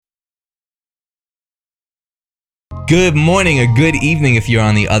Good morning or good evening if you're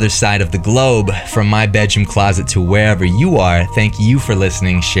on the other side of the globe. From my bedroom closet to wherever you are, thank you for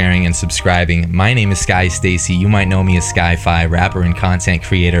listening, sharing, and subscribing. My name is Sky Stacy. You might know me as SkyPilot, rapper and content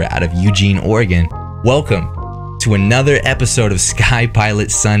creator out of Eugene, Oregon. Welcome to another episode of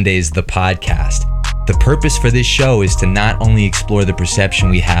SkyPilot Sundays, the podcast. The purpose for this show is to not only explore the perception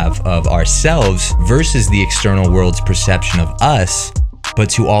we have of ourselves versus the external world's perception of us, but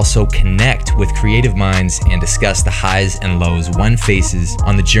to also connect with creative minds and discuss the highs and lows one faces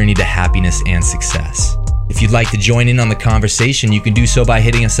on the journey to happiness and success. If you'd like to join in on the conversation, you can do so by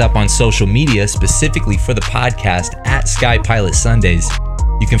hitting us up on social media, specifically for the podcast at SkyPilot Sundays.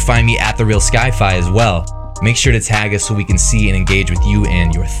 You can find me at The Real SkyFi as well. Make sure to tag us so we can see and engage with you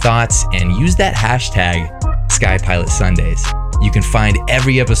and your thoughts, and use that hashtag SkyPilot Sundays. You can find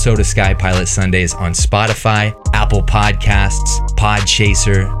every episode of SkyPilot Sundays on Spotify, Apple Podcasts,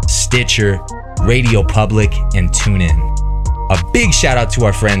 Podchaser, Stitcher, Radio Public, and TuneIn. A big shout out to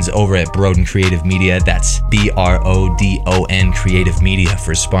our friends over at Brodin Creative Media, that's Brodon Creative Media,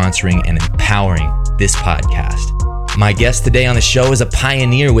 for sponsoring and empowering this podcast. My guest today on the show is a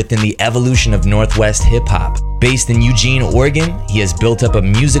pioneer within the evolution of Northwest hip-hop. Based in Eugene, Oregon, he has built up a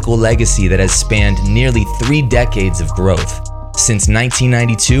musical legacy that has spanned nearly 3 decades of growth. Since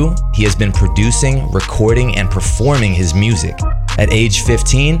 1992, he has been producing, recording, and performing his music. At age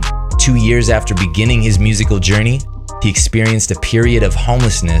 15, 2 years after beginning his musical journey, he experienced a period of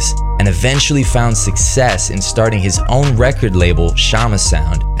homelessness and eventually found success in starting his own record label, Shama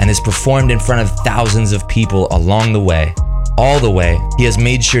Sound, and has performed in front of thousands of people along the way. All the way, he has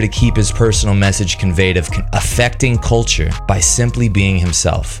made sure to keep his personal message conveyed of affecting culture by simply being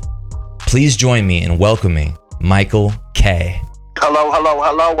himself. Please join me in welcoming Michael Kay.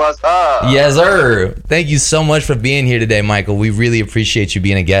 Hello, what's up? Yes, sir. Thank you so much for being here today, Michael. We really appreciate you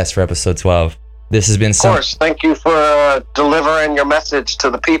being a guest for episode 12. This has been Of course, thank you for delivering your message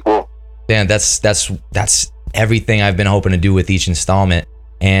to the people. Dan, that's everything I've been hoping to do with each installment.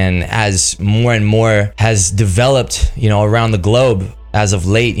 And as more and more has developed, around the globe as of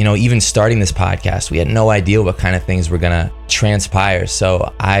late, even starting this podcast, we had no idea what kind of things were gonna transpire.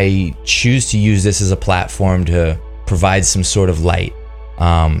 So I choose to use this as a platform to provide some sort of light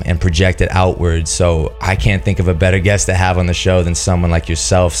and project it outward. So I can't think of a better guest to have on the show than someone like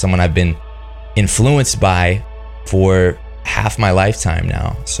yourself, someone I've been influenced by for half my lifetime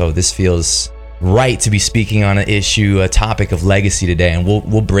now. So this feels right to be speaking on a topic of legacy today, and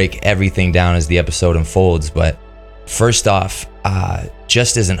we'll break everything down as the episode unfolds. But first off,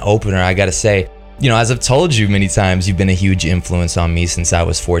 just as an opener, I gotta say, as I've told you many times, you've been a huge influence on me since I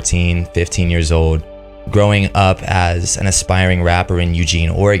was 14, 15 years old, growing up as an aspiring rapper in Eugene,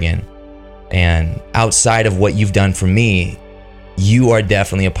 Oregon. And outside of what you've done for me, you are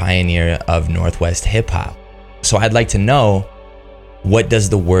definitely a pioneer of Northwest hip hop. So I'd like to know, what does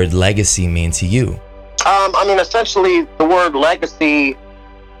the word legacy mean to you? Essentially, the word legacy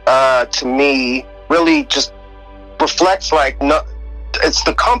to me really just reflects it's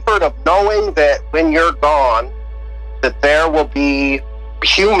the comfort of knowing that when you're gone, that there will be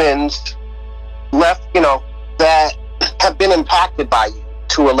humans left, that have been impacted by you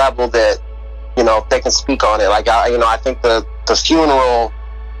to a level that, they can speak on it. I think the funeral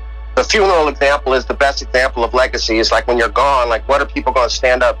example is the best example of legacy. It's like when you're gone, what are people going to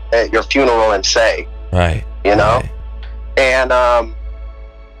stand up at your funeral and say? Right. Right. And,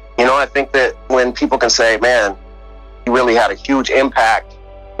 I think that when people can say, man, you really had a huge impact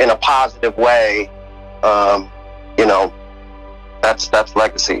in a positive way, that's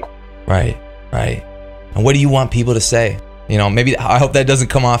legacy. Right. And what do you want people to say? Maybe I hope that doesn't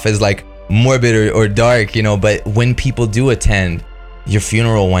come off as morbid or dark, but when people do attend your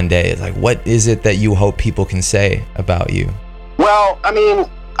funeral one day, what is it that you hope people can say about you? Well, I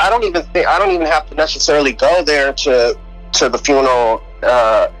don't even have to necessarily go there to the funeral.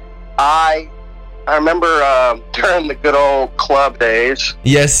 I remember during the good old club days.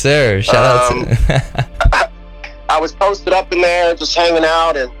 Yes, sir. Shout out to I was posted up in there just hanging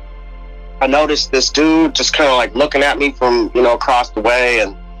out, and I noticed this dude just kind of looking at me from across the way,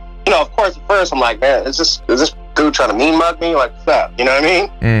 and of course at first I'm like, man, is this dude trying to mean mug me? What's up? You know what I mean?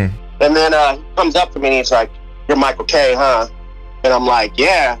 Mm. And then he comes up to me and he's like, "You're Michael Kay, huh?" And I'm like,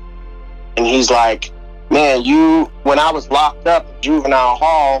 "Yeah." And he's like, "Man, when I was locked up in juvenile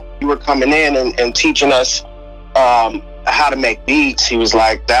hall, you were coming in and teaching us how to make beats." He was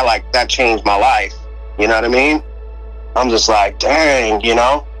like, that changed my life. You know what I mean? I'm just like, dang,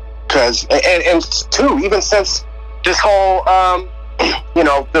 because and too, even since this whole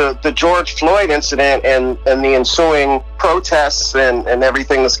the George Floyd incident and the ensuing protests and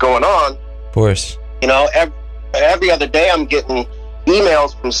everything that's going on. Of course. every other day I'm getting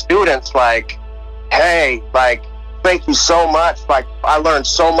emails from students like, hey, like, thank you so much. Like, I learned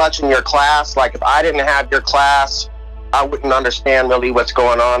so much in your class. Like, if I didn't have your class, I wouldn't understand really what's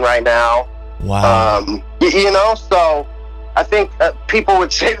going on right now. Wow. You know, so I think people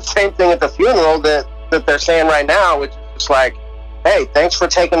would say the same thing at the funeral that they're saying right now, which is just like, hey, thanks for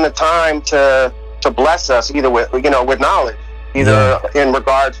taking the time to bless us, either with, you know, with knowledge, either in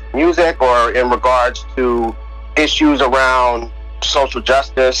regards to music or in regards to issues around social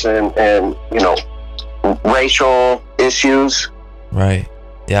justice and you know, racial issues. Right.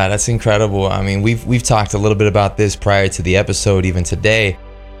 Yeah, that's incredible. I mean, we've talked a little bit about this prior to the episode, even today,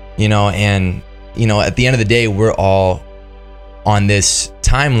 you know, and, you know, at the end of the day, we're all on this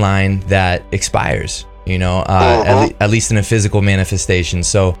timeline that expires, you know, at least in a physical manifestation.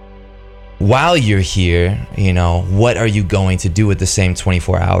 So while you're here, you know, what are you going to do with the same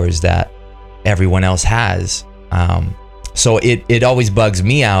 24 hours that everyone else has? So it always bugs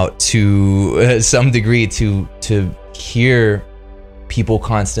me out to some degree to hear people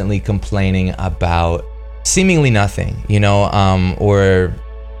constantly complaining about seemingly nothing, you know, or,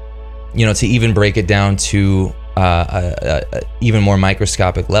 you know, to even break it down to a even more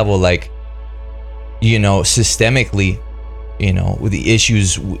microscopic level, like, you know, systemically, you know, with the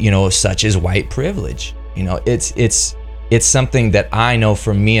issues, you know, such as white privilege, you know, it's something that I know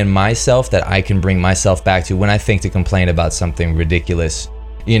for me and myself that I can bring myself back to when I think to complain about something ridiculous,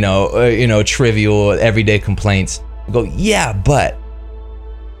 you know, trivial, everyday complaints. I go, yeah, but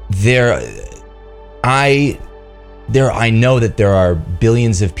I know that there are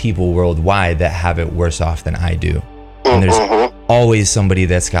billions of people worldwide that have it worse off than I do. And there's always somebody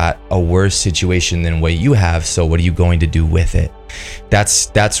that's got a worse situation than what you have. So what are you going to do with it?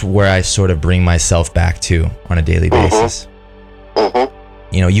 That's where I sort of bring myself back to on a daily basis.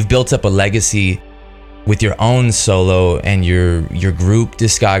 You know, you've built up a legacy with your own solo and your group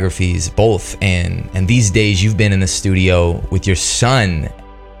discographies, both. And these days you've been in the studio with your son,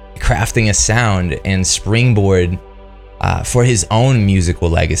 crafting a sound and springboard for his own musical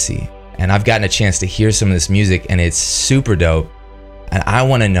legacy. And I've gotten a chance to hear some of this music, and it's super dope. And I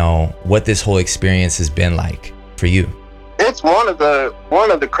want to know what this whole experience has been like for you. It's one of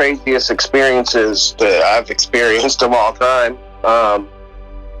the craziest experiences that I've experienced of all time.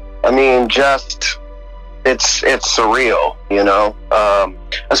 I mean, just it's surreal, you know.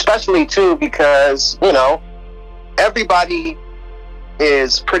 Especially too because, you know, everybody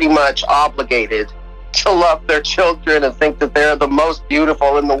is pretty much obligated to love their children and think that they're the most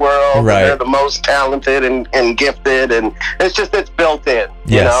beautiful in the world, right. They're the most talented and gifted, and it's built in,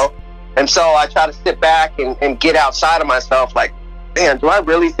 you know. And so I try to sit back and get outside of myself, like, man, do I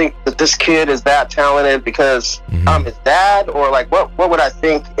really think that this kid is that talented because I'm his dad, or like what would I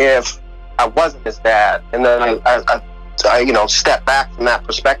think if I wasn't his dad? And then I you know, step back from that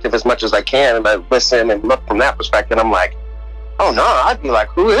perspective as much as I can, and I listen and look from that perspective. I'm like, oh no, I'd be like,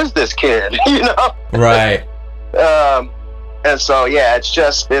 who is this kid? You know? Right. And so yeah, it's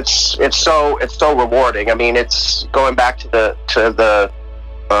just it's so rewarding. I mean, it's going back to the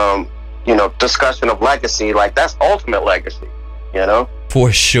you know, discussion of legacy. Like, that's ultimate legacy, you know?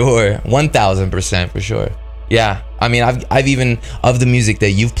 For sure, 1000% for sure. Yeah, I mean, I've even, of the music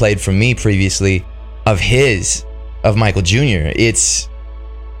that you've played from me previously, of Michael Jr.,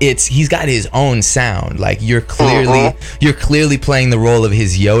 he's got his own sound. Like, you're clearly playing the role of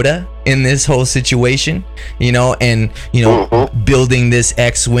his Yoda in this whole situation, you know, and, you know, building this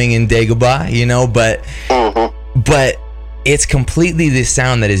X-Wing in Dagobah, you know, but it's completely the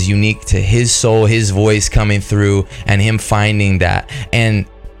sound that is unique to his soul, his voice coming through, and him finding that. And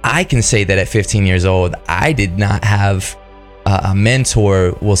I can say that at 15 years old, I did not have a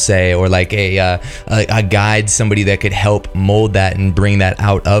mentor, we'll say, or like a guide, somebody that could help mold that and bring that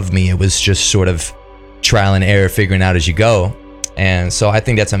out of me. It was just sort of trial and error, figuring out as you go. And so I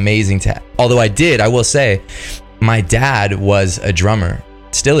think that's amazing although I will say, my dad was a drummer,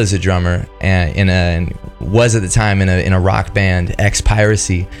 still is a drummer, and was at the time in a rock band,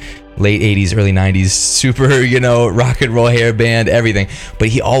 Ex-Piracy, late 80s, early 90s, super, you know, rock and roll hair band, everything. But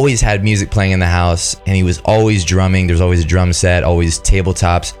he always had music playing in the house, and he was always drumming. There's always a drum set, always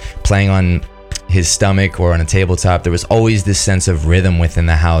tabletops, playing on his stomach or on a tabletop. There was always this sense of rhythm within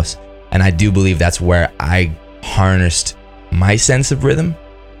the house. And I do believe that's where I harnessed my sense of rhythm.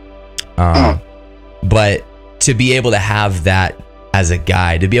 But to be able to have that as a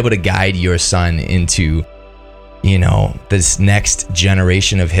guide, to be able to guide your son into, you know, this next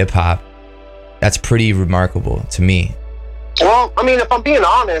generation of hip hop, that's pretty remarkable to me. Well, I mean, if I'm being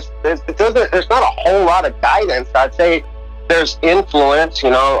honest, there's not a whole lot of guidance. I'd say there's influence, you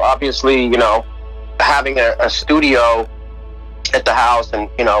know, obviously, you know, having a studio at the house, and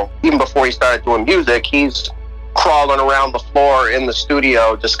even before he started doing music, he's crawling around the floor in the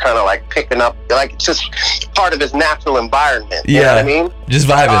studio, just kind of like picking up, like it's just part of his natural environment. You know what I mean? Just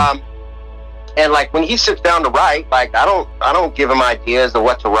vibing. And like when he sits down to write, like I don't give him ideas of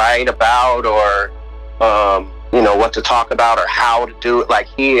what to write about, or what to talk about, or how to do it. Like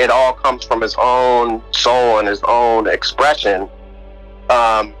it all comes from his own soul and his own expression.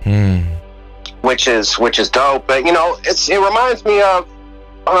 Which is dope. But it reminds me of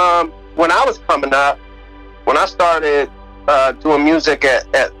when I was coming up, when I started doing music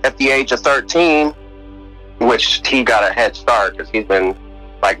at the age of 13, which he got a head start because he's been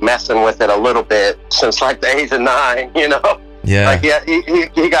like messing with it a little bit since like the age of 9. Yeah. Like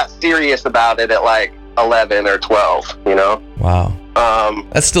he got serious about it at like 11 or 12. Wow.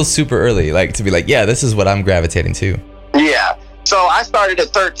 That's still super early. Like to be like, yeah, this is what I'm gravitating to. Yeah. So I started at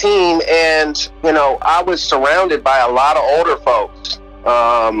 13, and I was surrounded by a lot of older folks.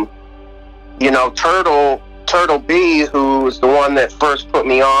 Turtle B, who was the one that first put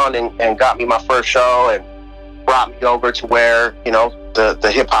me on and got me my first show and brought me over to where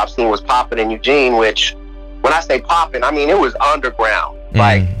the hip hop scene was popping in Eugene. Which, when I say popping, I mean it was underground.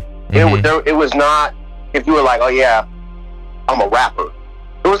 Like it was not. If you were like, oh yeah, I'm a rapper,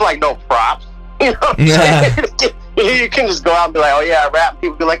 there was like no props. You know what I'm saying? You can just go out and be like, oh yeah, I rap.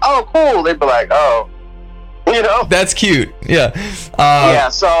 People be like, oh cool. They'd be like, oh, That's cute. Yeah.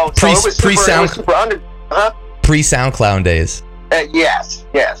 So it was super under. Huh? Pre-SoundCloud days. Yes.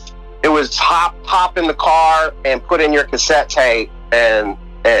 It was hop in the car and put in your cassette tape, and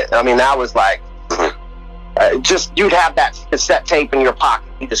that was like, just you'd have that cassette tape in your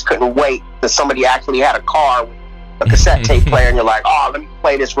pocket. You just couldn't wait till somebody actually had a car with a cassette tape player, and you're like, oh, let me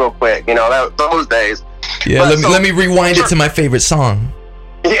play this real quick. Those days. Yeah, let me rewind it to my favorite song.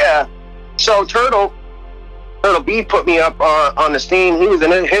 Yeah. So Turtle B put me up on the scene. He was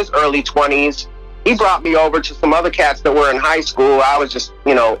in his early 20s. He brought me over to some other cats that were in high school. I was just, a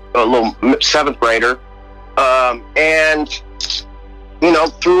little 7th grader. And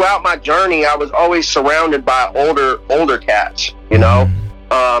throughout my journey, I was always surrounded by older cats,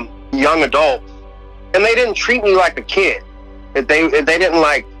 young adults. And they didn't treat me like a kid. They didn't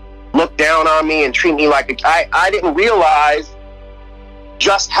like look down on me and treat me like I didn't realize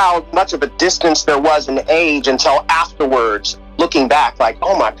just how much of a distance there was in age until afterwards, looking back, like,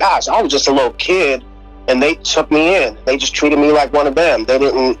 oh my gosh, I was just a little kid and they took me in. They just treated me like one of them. They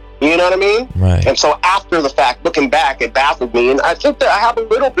didn't, you know what I mean? Right. And so after the fact, looking back, it baffled me. And I think that I have a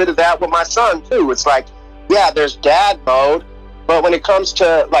little bit of that with my son too. It's like, yeah, there's dad mode, but when it comes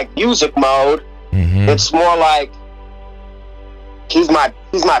to like music mode, it's more like he's my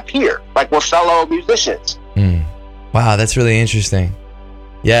peer. Like, we're fellow musicians. Wow, that's really interesting.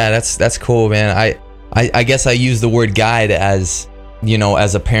 Yeah, that's cool, man. I guess I use the word guide as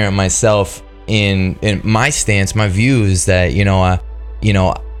a parent myself. In my stance, my view is that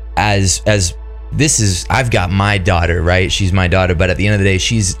as this is, I've got my daughter, right? She's my daughter, but at the end of the day,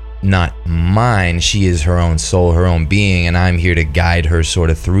 she's not mine. She is her own soul, her own being, and I'm here to guide her sort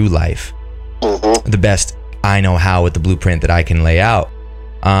of through life the best I know how, with the blueprint that I can lay out.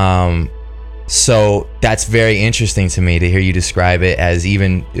 So that's very interesting to me to hear you describe it as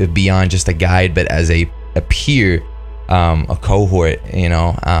even beyond just a guide, but as a peer, a cohort,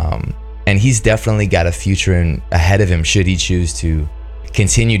 and he's definitely got a future ahead of him should he choose to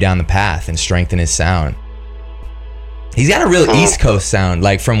continue down the path and strengthen his sound. He's got a real East Coast sound,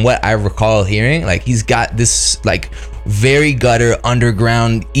 like from what I recall hearing. Like he's got this like very gutter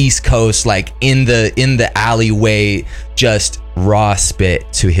underground East Coast, like in the alleyway, just raw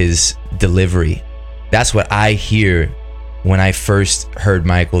spit to his delivery. That's what I hear when I first heard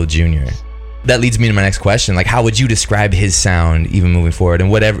Michael Jr. That leads me to my next question. Like, how would you describe his sound even moving forward,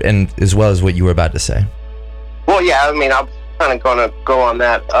 and whatever, and as well as what you were about to say? Well, yeah, I mean, I'm kind of gonna go on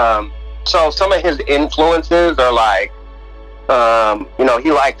that. So some of his influences are like,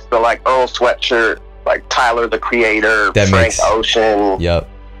 he likes the like Earl Sweatshirt, like Tyler the Creator, Frank Ocean,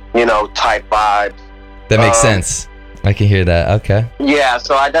 type vibes. That makes sense. I can hear that. Okay. Yeah,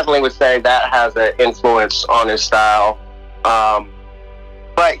 so I definitely would say that has an influence on his style.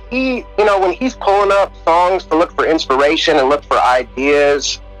 But he, when he's pulling up songs to look for inspiration and look for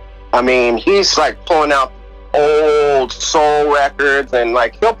ideas, I mean, he's like pulling out old soul records, and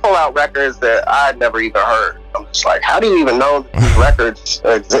like he'll pull out records that I'd never even heard. I'm just like, how do you even know these records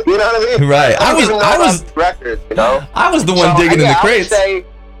exist? You know what I mean? Right. I was records. I was the one digging in the crates.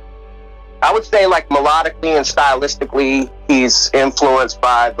 I would say like melodically and stylistically, he's influenced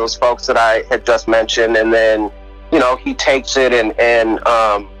by those folks that I had just mentioned, and then he takes it and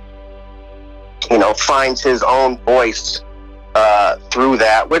finds his own voice through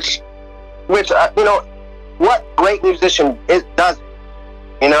that, which what great musician does it?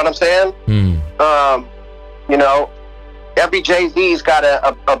 You know what I'm saying? Every Jay-Z's got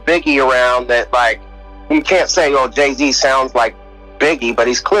a Biggie around that, like, you can't say, oh, Jay-Z sounds like Biggie, but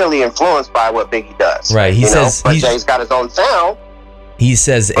he's clearly influenced by what Biggie does. Right. But Jay's got his own sound. He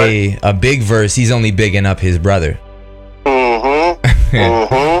says a big verse, he's only bigging up his brother.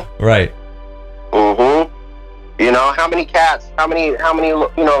 Right. How many cats, how many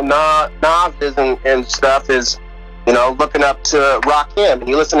Nas's and stuff is, looking up to Rakim, and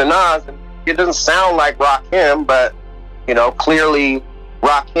you listen to Nas and it doesn't sound like Rakim, but clearly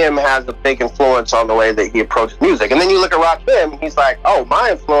Rakim has a big influence on the way that he approaches music. And then you look at Rakim, he's like, oh,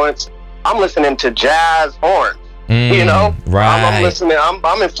 my influence, I'm listening to jazz horns. Right. I'm listening.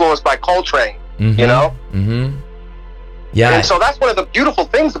 I'm influenced by Coltrane. Yeah. And so that's one of the beautiful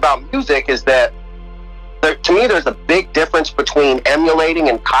things about music is that, to me, there's a big difference between emulating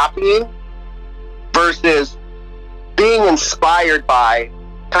and copying versus being inspired by,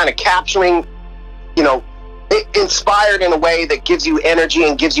 kind of capturing, inspired in a way that gives you energy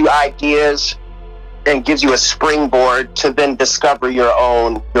and gives you ideas and gives you a springboard to then discover your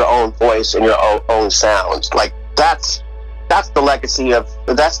own voice and your own sounds. Like that's the legacy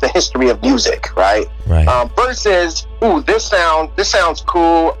that's the history of music, right? Versus, ooh, this sounds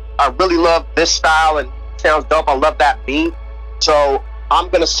cool. I really love this style and it sounds dope. I love that beat. So I'm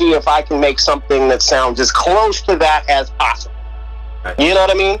gonna see if I can make something that sounds as close to that as possible. You know what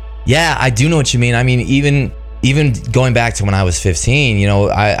I mean? Yeah, I do know what you mean. I mean, even going back to when I was 15,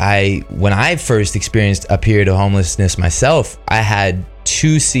 I when I first experienced a period of homelessness myself, I had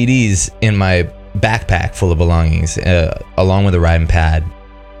 2 CDs in my backpack full of belongings, along with a riding pad.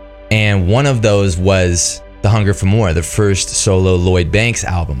 And one of those was The Hunger for More, the first solo Lloyd Banks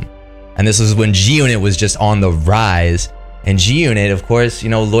album. And this was when G-Unit was just on the rise. And G-Unit, of course,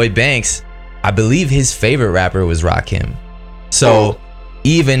 Lloyd Banks, I believe his favorite rapper was Rakim. So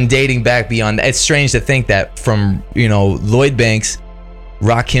even dating back beyond that, it's strange to think that from, Lloyd Banks,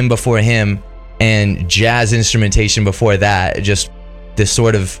 Rakim before him, and jazz instrumentation before that, just this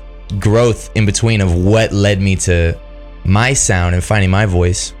sort of growth in between of what led me to my sound and finding my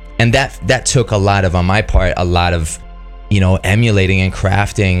voice. And that took a lot of, on my part, a lot of, emulating and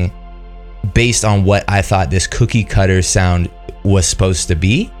crafting based on what I thought this cookie cutter sound was supposed to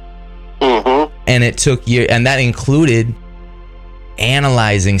be. And it took years, and that included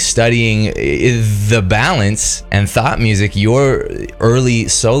analyzing, studying the balance and thought music, your early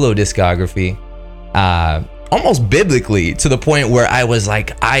solo discography, almost biblically, to the point where I was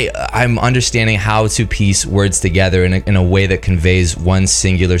like, I'm understanding how to piece words together in a way that conveys one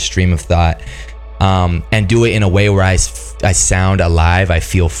singular stream of thought, and do it in a way where I sound alive. I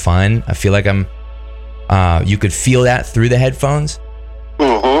feel fun. I feel like I'm, you could feel that through the headphones.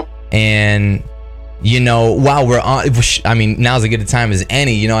 And while we're on, I mean, now's as good a time as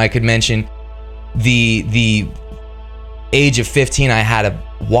any. I could mention the age of 15, I had a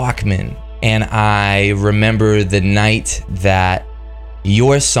Walkman, and I remember the night that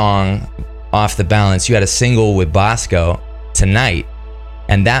your song Off the Balance, you had a single with Bosco, Tonight,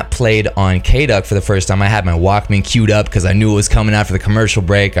 and that played on K&quot for the first time. I had my Walkman queued up because I knew it was coming after the commercial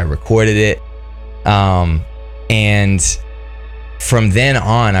break. I recorded it, and from then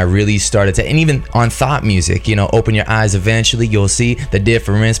on, I really started to, and even on thought music, open your eyes, eventually you'll see the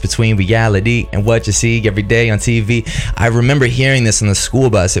difference between reality and what you see every day on TV. I remember hearing this on the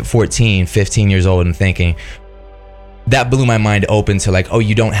school bus at 14, 15 years old and thinking, that blew my mind open to like, oh,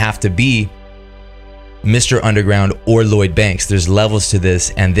 you don't have to be Mr. Underground or Lloyd Banks. There's levels to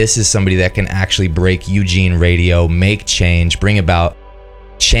this, and this is somebody that can actually break Eugene radio, make change, bring about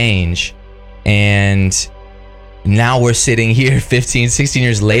change. And now we're sitting here 15, 16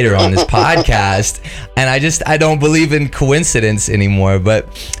 years later on this podcast, and I don't believe in coincidence anymore. But,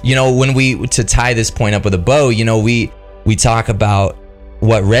 when to tie this point up with a bow, we talk about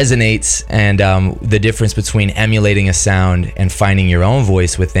what resonates and the difference between emulating a sound and finding your own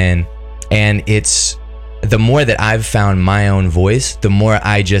voice within. And it's the more that I've found my own voice, the more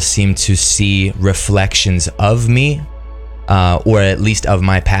I just seem to see reflections of me, or at least of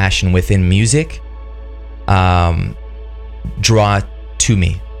my passion within music, draw to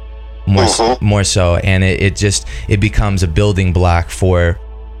me more so, and it becomes a building block for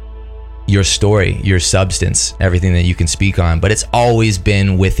your story, your substance, everything that you can speak on. But it's always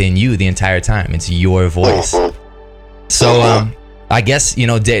been within you the entire time. It's your voice. So I guess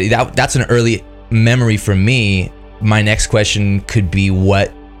that's an early memory for me. My next question could be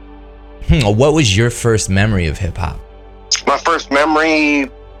what was your first memory of hip hop? My first memory,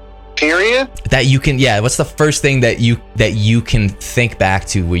 period. That you can, yeah. What's the first thing that you can think back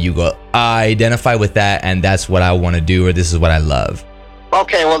to where you go, I identify with that, and that's what I want to do, or this is what I love?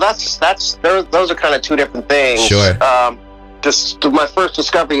 Okay, well, those are kind of two different things. Sure. Just my first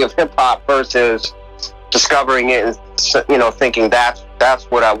discovery of hip hop versus discovering it and, you know, thinking that's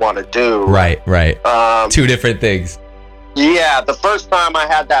what I want to do. Right. Two different things. Yeah, the first time I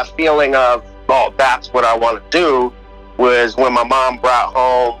had that feeling of, oh, that's what I want to do, was when my mom brought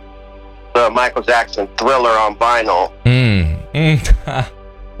home the Michael Jackson Thriller on vinyl.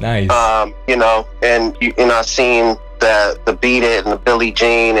 Nice. You know, and I seen the Beat It and the Billie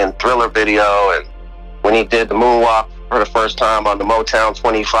Jean and Thriller video, and when he did the moonwalk for the first time on the Motown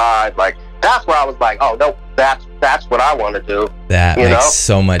 25, like, that's where I was like, oh no, that's what I want to do. That makes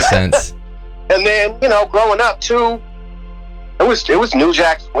so much sense. And then, you know, growing up too, it was New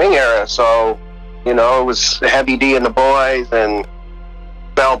Jack Swing era, so, you know, it was Heavy D and the Boys and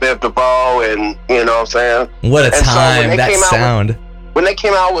Belle Biv DeVoe, and, you know what I'm saying? What a time, that sound. When they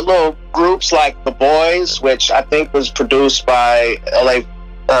came out with little groups like The Boys, which I think was produced by L.A.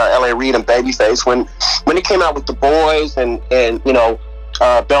 Reid and Babyface, when it came out with The Boys, and you know,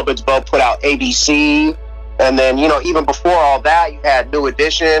 Belle Biv DeVoe put out ABC, and then, you know, even before all that, you had New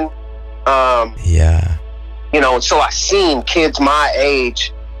Edition. Yeah. You know, so I seen kids my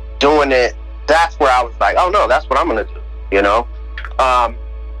age doing it. That's where I was like, oh no, that's what I'm gonna do. You know,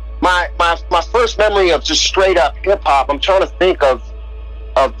 my first memory of just straight up hip hop, I'm trying to think of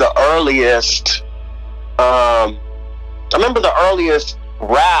the earliest. I remember the earliest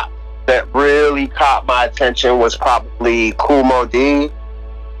rap that really caught my attention was probably Kool Moe Dee.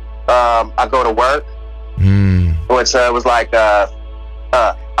 I Go to Work. Which was like, I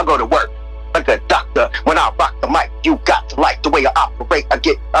go to work like a doctor. When I rock the mic, you got to like the way I operate.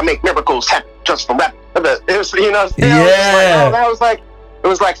 I make miracles happen just from rap. It was, you know, yeah. It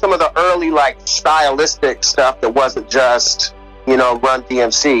was like some of the early, like, stylistic stuff that wasn't just, you know, Run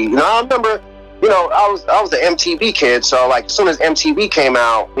DMC. You know, I remember, you know, I was an MTV kid, so, like, as soon as MTV came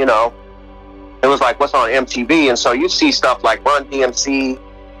out, you know, it was like, what's on MTV? And so you see stuff like Run DMC.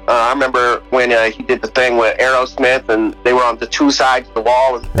 I remember when he did the thing with Aerosmith, and they were on the two sides of the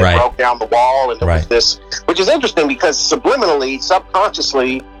wall, and they broke down the wall, and there was this, which is interesting because subliminally,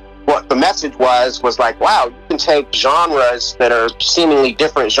 subconsciously, what the message was like, wow, you can take genres that are seemingly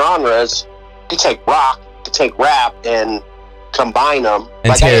different genres, you can take rock, you can take rap, and combine them. And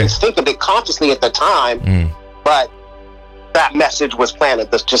like, I didn't think of it consciously at the time, but that message was planted,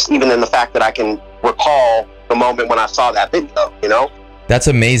 just even in the fact that I can recall the moment when I saw that video, you know? That's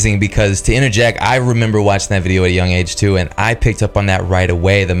amazing, because to interject, I remember watching that video at a young age too, and I picked up on that right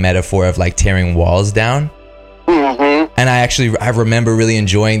away, the metaphor of like tearing walls down. And I remember really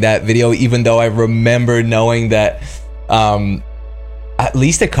enjoying that video, even though I remember knowing that at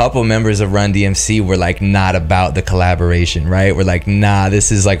least a couple members of Run DMC were like not about the collaboration, right? We're like, nah,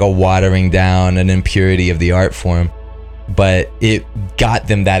 this is like a watering down, an impurity of the art form. But it got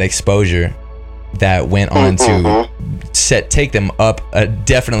them that exposure that went on to take them up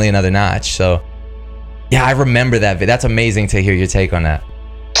definitely another notch. So yeah, I remember that. That's amazing to hear your take on that.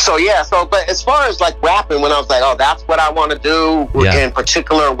 So yeah, but as far as like rapping, when I was like, oh, that's what I want to do, in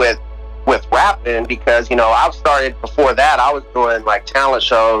particular with rapping, because, you know, I started before that, I was doing like talent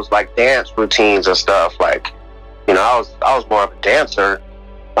shows, like dance routines and stuff. Like, you know, I was more of a dancer,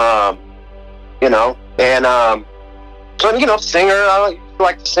 you know, and so, you know, singer, I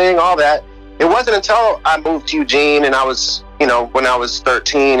like to sing, all that. It wasn't until I moved to Eugene, and I was, you know, when I was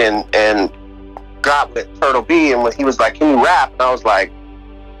 13 and got with Turtle B, and when he was like, can you rap? And I was like,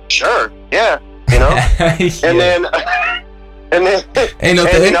 sure, yeah, you know. And then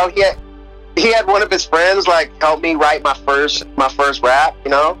you know, he had one of his friends like help me write my first rap,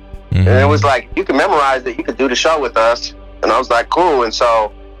 you know. And it was like, you can memorize it, you could do the show with us. And I was like, cool. And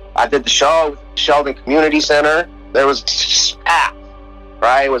so I did the show, Sheldon Community Center. There was packed,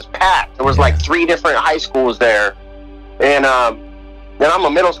 right? It was packed. There was like 3 different high schools there, and then I'm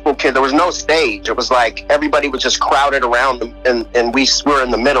a middle school kid. There was no stage. It was like everybody was just crowded around them, and we were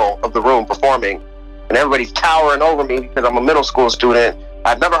in the middle of the room performing, and everybody's towering over me because I'm a middle school student.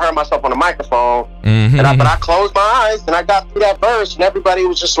 I'd never heard myself on a microphone, but I closed my eyes and I got through that verse, and everybody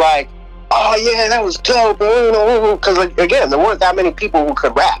was just like, oh yeah, that was dope, because like, again, there weren't that many people who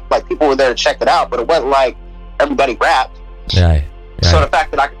could rap. Like, people were there to check it out, but it wasn't like everybody rapped. So the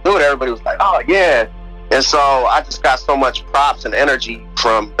fact that I could do it, everybody was like, oh yeah. And so I just got so much props and energy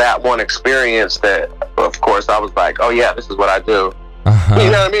from that one experience that, of course, I was like, oh yeah, this is what I do.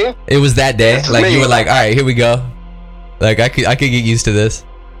 You know what I mean? It was that day, like, you were like, all right, here we go. Like, I could get used to this.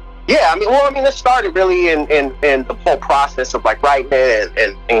 Yeah, it started really in the whole process of like writing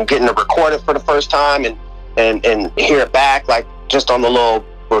it and getting it recorded for the first time and hear it back, like just on the little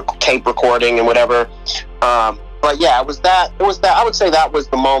tape recording and whatever. But yeah, it was that. I would say that was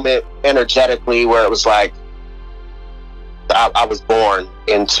the moment energetically where it was like I was born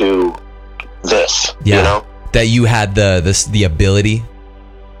into this. Yeah, you know, that you had the ability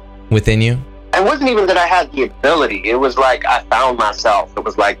within you. It wasn't even that I had the ability. It was like I found myself. It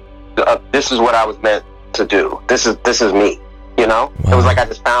was like this is what I was meant to do. This is me. You know, Wow. It was like I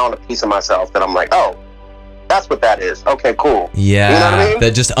just found a piece of myself that I'm like, oh, that's what that is. Okay, cool. Yeah, you know what I mean?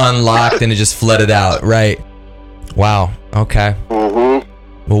 That just unlocked and it just flooded out. Right. Wow. Okay.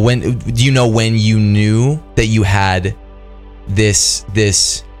 Mm-hmm. Well, do you know when you knew that you had this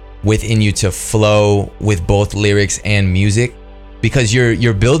within you to flow with both lyrics and music? Because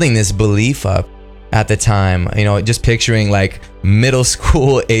you're building this belief up at the time, you know, just picturing like middle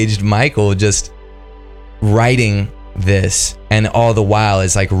school aged Michael just writing this, and all the while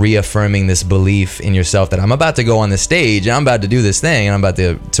is like reaffirming this belief in yourself that I'm about to go on the stage and I'm about to do this thing and I'm about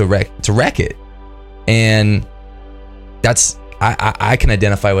to wreck it. And that's I can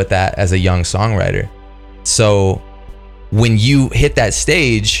identify with that as a young songwriter. So when you hit that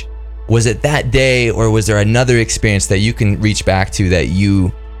stage, was it that day, or was there another experience that you can reach back to that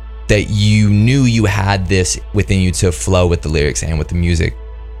you knew you had this within you to flow with the lyrics and with the music?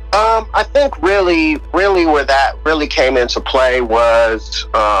 I think really where that really came into play was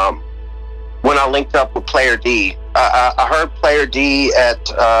when I linked up with Player D. I heard Player D at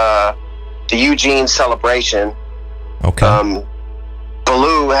the Eugene celebration. Okay.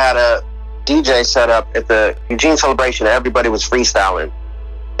 Baloo had a DJ set up at the Eugene celebration. Everybody was freestyling,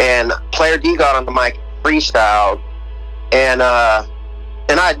 and Player D got on the mic and freestyled, and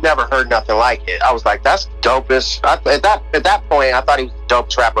I'd never heard nothing like it. I was like, that's the dopest. At that point, I thought he was the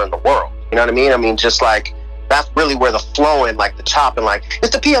dopest rapper in the world. You know what I mean? I mean, just like, that's really where the flowing, like the chopping, like,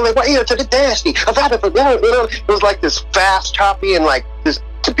 it's the PLA right here to the nasty. You know, it was like this fast choppy, and like this,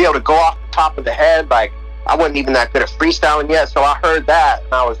 to be able to go off the top of the head. Like, I wasn't even that good at freestyling yet, so I heard that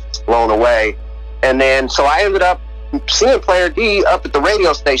and I was just blown away. And then, so I ended up seeing Player D up at the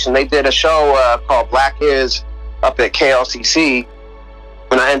radio station. They did a show called Black Is up at KLCC.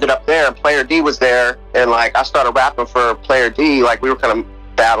 And I ended up there, and Player D was there, and like I started rapping for Player D. Like, we were kind of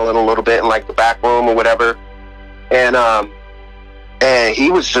battling a little bit in like the back room or whatever, and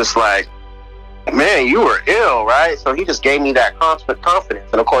he was just like, man, you were ill, right? So he just gave me that confidence,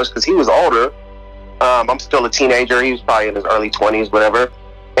 and of course, because he was older, I'm still a teenager. He was probably in his early 20s, whatever,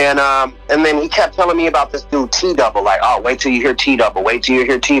 and then he kept telling me about this dude T-Double, like, oh, wait till you hear T-Double, wait till you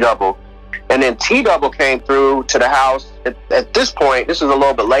hear T-Double. And then T-Double came through to the house. At this point, this is a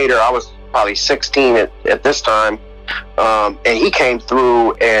little bit later, I was probably 16 at this time. And he came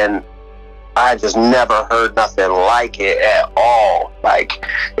through, and I just never heard nothing like it at all. Like,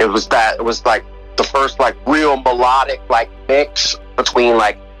 it was like the first like real melodic like mix between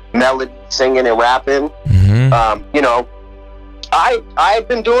like melody, singing, and rapping. Mm-hmm. You know, I've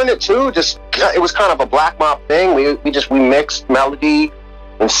been doing it too. Just, it was kind of a Black Mob thing. We mixed melody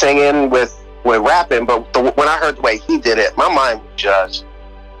and singing with rapping, but when I heard the way he did it, my mind was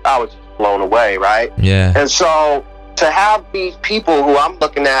I was just blown away, right? Yeah. And so to have these people who I'm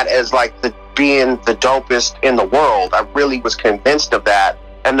looking at as like being the dopest in the world, I really was convinced of that.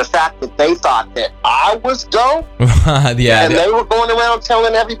 And the fact that they thought that I was dope, yeah, and they were going around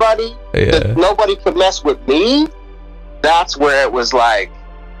telling everybody that nobody could mess with me, that's where it was like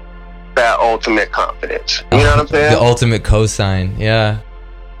that ultimate confidence. You know what I'm saying? The ultimate cosign, yeah.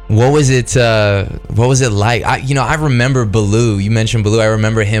 What was it like? I remember Baloo. You mentioned Baloo. I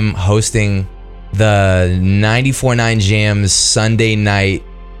remember him hosting the 94.9 Jams Sunday night.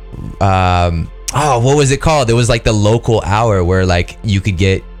 What was it called? It was like the local hour where like you could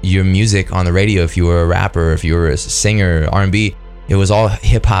get your music on the radio if you were a rapper, if you were a singer, R&B. It was all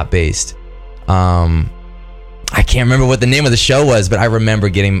hip hop based. I can't remember what the name of the show was, but I remember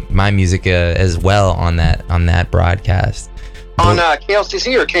getting my music as well on that broadcast. On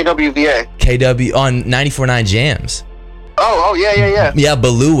KLCC or KWVA? KW on 94.9 Jams. Oh yeah. Yeah,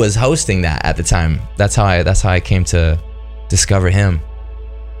 Baloo was hosting that at the time. That's how I came to discover him.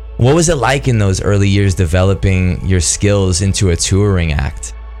 What was it like in those early years developing your skills into a touring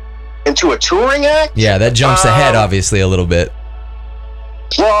act? Into a touring act? Yeah, that jumps ahead obviously a little bit.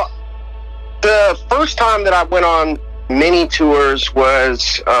 Well, the first time that I went on mini tours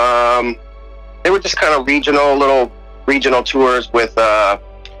was they were just kind of regional tours with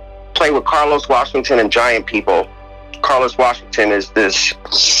playing with Carlos Washington and Giant People. Carlos Washington is this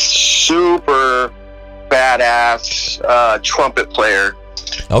super badass trumpet player,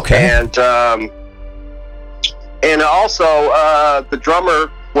 Okay. And also the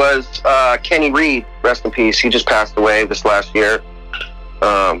drummer was Kenny Reed, rest in peace. He just passed away this last year.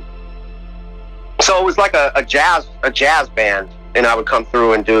 So it was like a jazz band, and I would come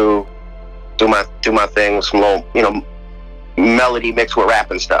through and do my thing, some little, melody mixed with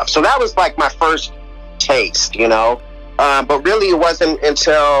rap and stuff. So that was like my first taste, but really it wasn't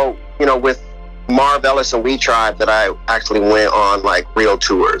until, with Marv Ellis and We Tribe that I actually went on like real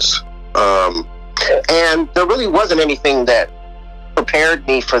tours. And there really wasn't anything that prepared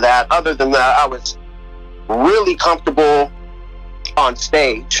me for that, other than that I was really comfortable on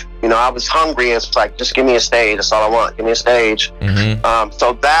stage. I was hungry. It's like, just give me a stage. That's all I want. Give me a stage. Mm-hmm.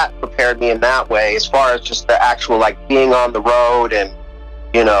 So that prepared me in that way, as far as just the actual, like, being on the road and,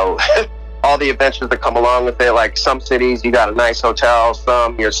 all the adventures that come along with it. Like, some cities, you got a nice hotel.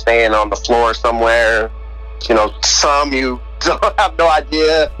 Some, you're staying on the floor somewhere. Some you don't have no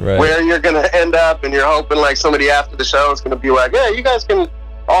idea where you're going to end up, and you're hoping, like, somebody after the show is going to be like, yeah, you guys can...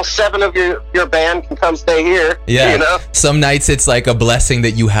 all 7 of your band can come stay here. Yeah. Some nights it's like a blessing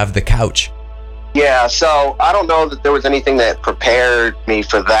that you have the couch. Yeah. So I don't know that there was anything that prepared me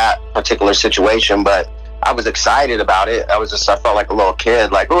for that particular situation, but I was excited about it. I felt like a little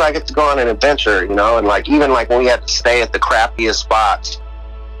kid, like, oh, I get to go on an adventure, and like, even like when we had to stay at the crappiest spots,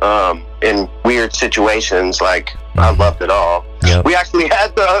 in weird situations, like, I loved it all. Yep. We actually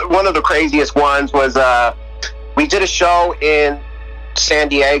had one of the craziest ones was, we did a show in San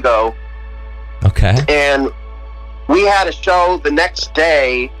Diego. Okay. And we had a show the next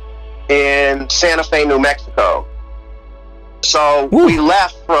day in Santa Fe, New Mexico. So we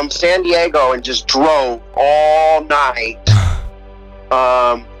left from San Diego and just drove all night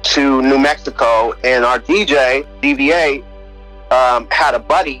to New Mexico. And our DJ, DVA, had a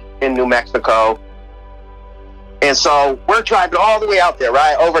buddy in New Mexico. And so we're driving all the way out there,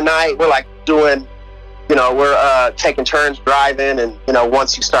 right? Overnight, we're like doing... we're taking turns driving, and,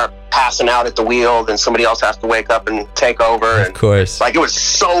 once you start passing out at the wheel, then somebody else has to wake up and take over. Of course. Like, it was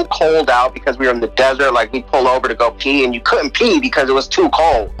so cold out because we were in the desert. Like, we'd pull over to go pee, and you couldn't pee because it was too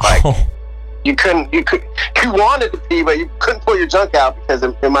cold. Like, you wanted to pee, but you couldn't pull your junk out because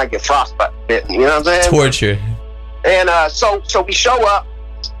it might get frostbitten. You know what I'm saying? Torture. And so we show up.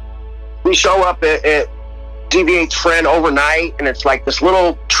 We show up at DVH's friend overnight, and it's like this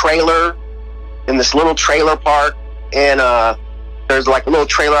little trailer in this little trailer park, and there's like a little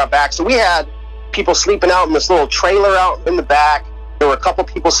trailer out back. So we had people sleeping out in this little trailer out in the back. There were a couple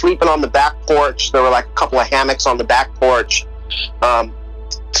people sleeping on the back porch. There were like a couple of hammocks on the back porch.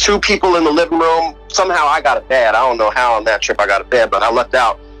 2 people in the living room. Somehow I got a bed. I don't know how on that trip I got a bed, but I lucked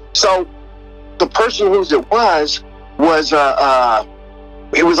out. So the person whose it was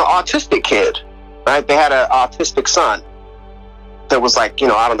it was an autistic kid, right? They had an autistic son that was like,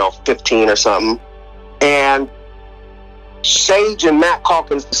 I don't know, 15 or something. And Sage and Matt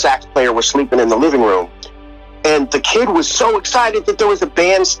Calkins, the sax player, were sleeping in the living room. And the kid was so excited that there was a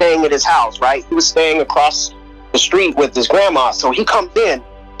band staying at his house, right? He was staying across the street with his grandma. So he comes in.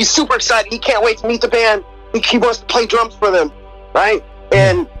 He's super excited. He can't wait to meet the band. He wants to play drums for them, right?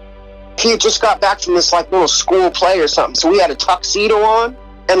 And he had just got back from this like little school play or something. So he had a tuxedo on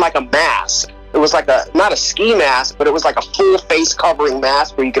and like a mask. It was like not a ski mask, but it was like a full face covering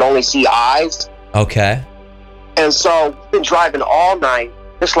mask where you could only see eyes. Okay. And so we've been driving all night.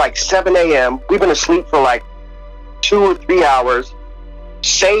 It's like 7 a.m. We've been asleep for like 2 or 3 hours.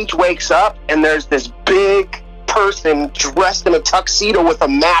 Sage wakes up, and there's this big person dressed in a tuxedo with a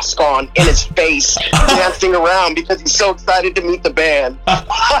mask on in his face dancing around because he's so excited to meet the band.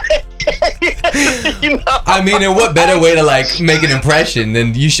 I mean, and what better way to like make an impression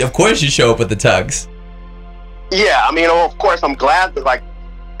than of course you show up with the tux. Yeah, I mean, of course I'm glad that like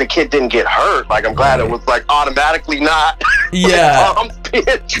the kid didn't get hurt. Like, I'm glad it was like automatically not. Yeah.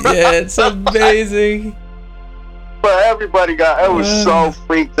 Yeah, it's amazing. But everybody it was so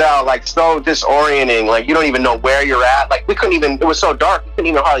freaked out, like so disorienting. Like, you don't even know where you're at. Like, it was so dark, we couldn't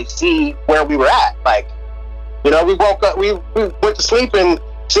even hardly see where we were at. Like, we woke up, we went to sleep in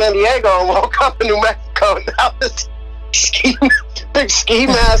San Diego and woke up in New Mexico, and now this big ski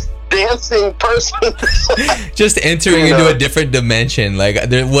mask dancing person just entering into a different dimension. Like,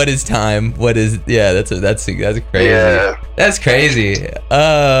 what is time? What is? Yeah, that's crazy. Yeah. That's crazy.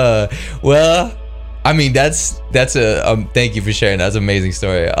 Well, I mean, that's a thank you for sharing. That's an amazing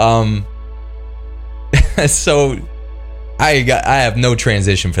story. So I have no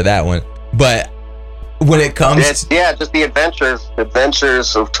transition for that one, but when it comes just the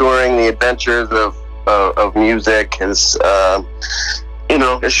adventures of touring, the adventures of music is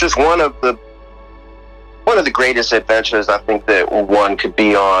it's just one of one of the greatest adventures I think that one could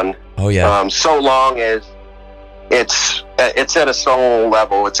be on. Oh yeah. So long as it's at a soul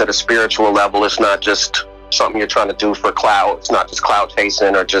level, it's at a spiritual level. It's not just something you're trying to do for clout. It's not just clout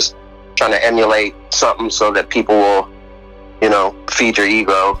chasing or just trying to emulate something so that people will, feed your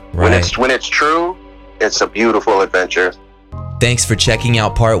ego. Right. When it's true, it's a beautiful adventure. Thanks for checking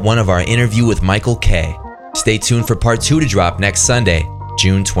out part 1 of our interview with Michael Kay. Stay tuned for part 2 to drop next Sunday,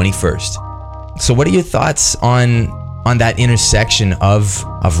 June 21st. So what are your thoughts on that intersection of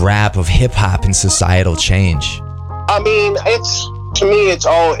rap, of hip hop, and societal change? I mean, the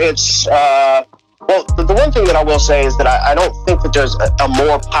one thing that I will say is that I don't think that there's a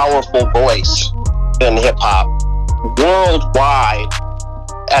more powerful voice than hip hop worldwide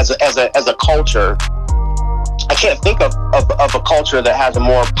as a culture. I can't think of a culture that has a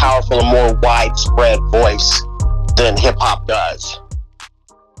more powerful and more widespread voice than hip hop does.